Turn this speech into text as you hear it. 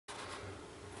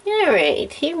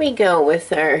Alright, here we go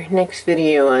with our next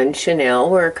video on Chanel.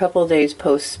 We're a couple days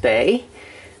post-spay,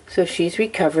 so she's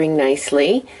recovering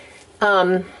nicely.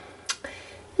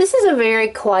 This is a very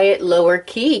quiet, lower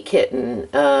key kitten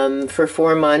for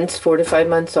 4 months, 4 to 5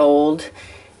 months old.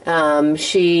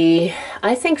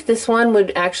 I think this one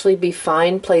would actually be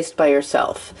fine placed by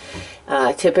herself.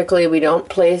 Typically we don't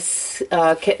place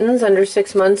kittens under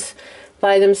 6 months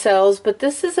by themselves, but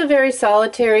this is a very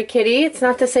solitary kitty. It's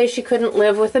not to say she couldn't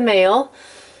live with a male.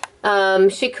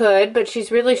 She could, but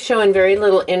she's really showing very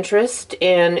little interest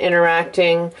in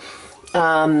interacting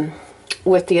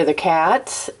with the other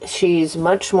cats. She's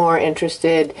much more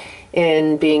interested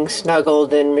in being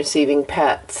snuggled and receiving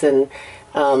pets, and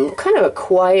kind of a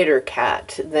quieter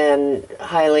cat than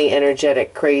highly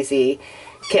energetic, crazy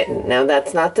kitten. Now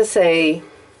that's not to say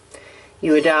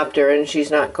you adopt her and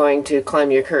she's not going to climb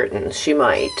your curtains. She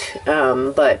might,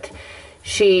 but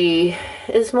she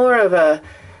is more of a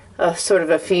sort of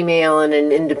a female and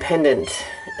an independent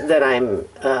that I'm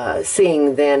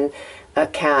seeing than a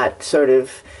cat sort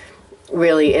of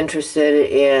really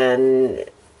interested in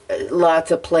lots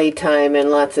of playtime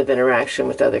and lots of interaction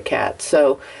with other cats.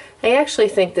 So I actually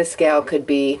think this gal could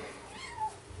be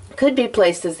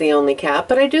placed as the only cat,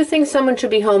 but I do think someone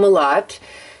should be home a lot.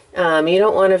 You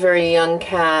don't want a very young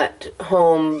cat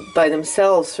home by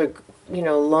themselves for,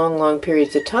 long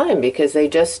periods of time, because they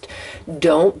just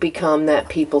don't become that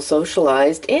people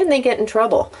socialized, and they get in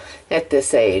trouble at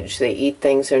this age. They eat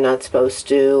things they're not supposed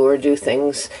to, or do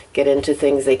things, get into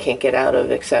things they can't get out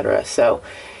of, etc. So,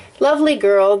 lovely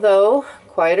girl though,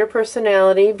 quieter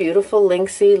personality, beautiful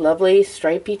lynxy, lovely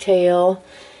stripy tail,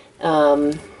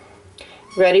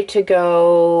 ready to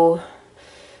go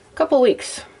a couple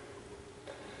weeks.